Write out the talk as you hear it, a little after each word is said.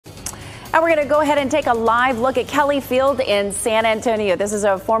And we're going to go ahead and take a live look at Kelly Field in San Antonio. This is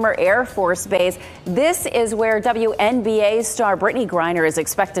a former Air Force base. This is where WNBA star Brittney Griner is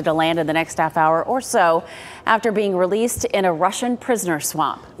expected to land in the next half hour or so after being released in a Russian prisoner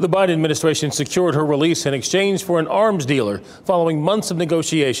swamp. The Biden administration secured her release in exchange for an arms dealer following months of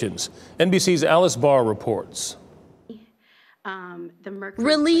negotiations. NBC's Alice Barr reports.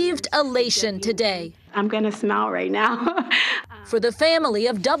 Relieved elation today. I'm going to smile right now. For the family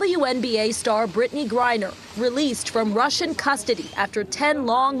of WNBA star Brittney Griner, released from Russian custody after 10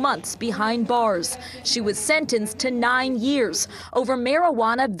 long months behind bars. She was sentenced to 9 years over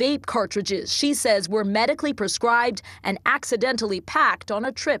marijuana vape cartridges she says were medically prescribed and accidentally packed on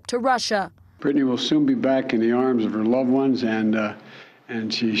a trip to Russia. Brittney will soon be back in the arms of her loved ones,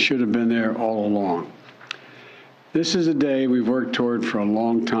 and she should have been there all along. This is a day we've worked toward for a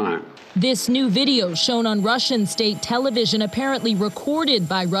long time. This new video shown on Russian state television apparently recorded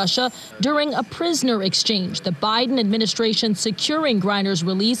by Russia during a prisoner exchange, the Biden administration securing Griner's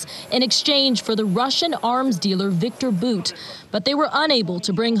release in exchange for the Russian arms dealer Viktor Bout. But they were unable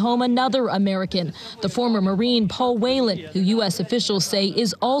to bring home another American, the former Marine Paul Whelan, who U.S. officials say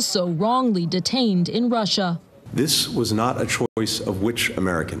is also wrongly detained in Russia. This was not a choice of which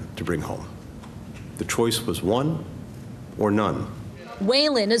American to bring home. The choice was one or none.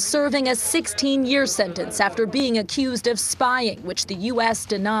 Whelan is serving a 16-year sentence after being accused of spying, which the U.S.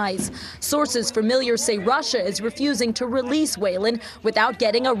 denies. Sources familiar say Russia is refusing to release Whelan without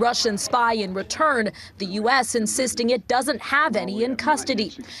getting a Russian spy in return, the U.S. insisting it doesn't have any in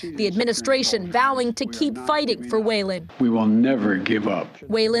custody. The administration vowing to keep fighting for Whelan. We will never give up.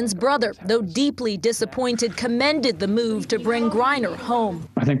 Whelan's brother, though deeply disappointed, commended the move to bring Griner home.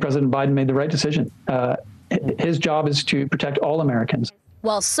 I think President Biden made the right decision. His job is to protect all Americans.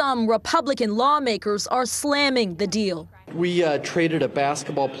 While some Republican lawmakers are slamming the deal. We traded a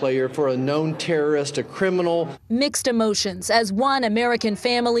basketball player for a known terrorist, a criminal. Mixed emotions as one American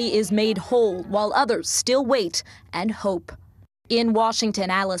family is made whole while others still wait and hope. In Washington,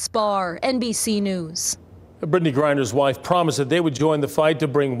 Alice Barr, NBC News. Brittney Griner's wife promised that they would join the fight to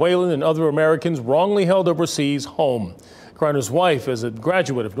bring Whelan and other Americans wrongly held overseas home. Griner's wife is a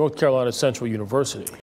graduate of North Carolina Central University.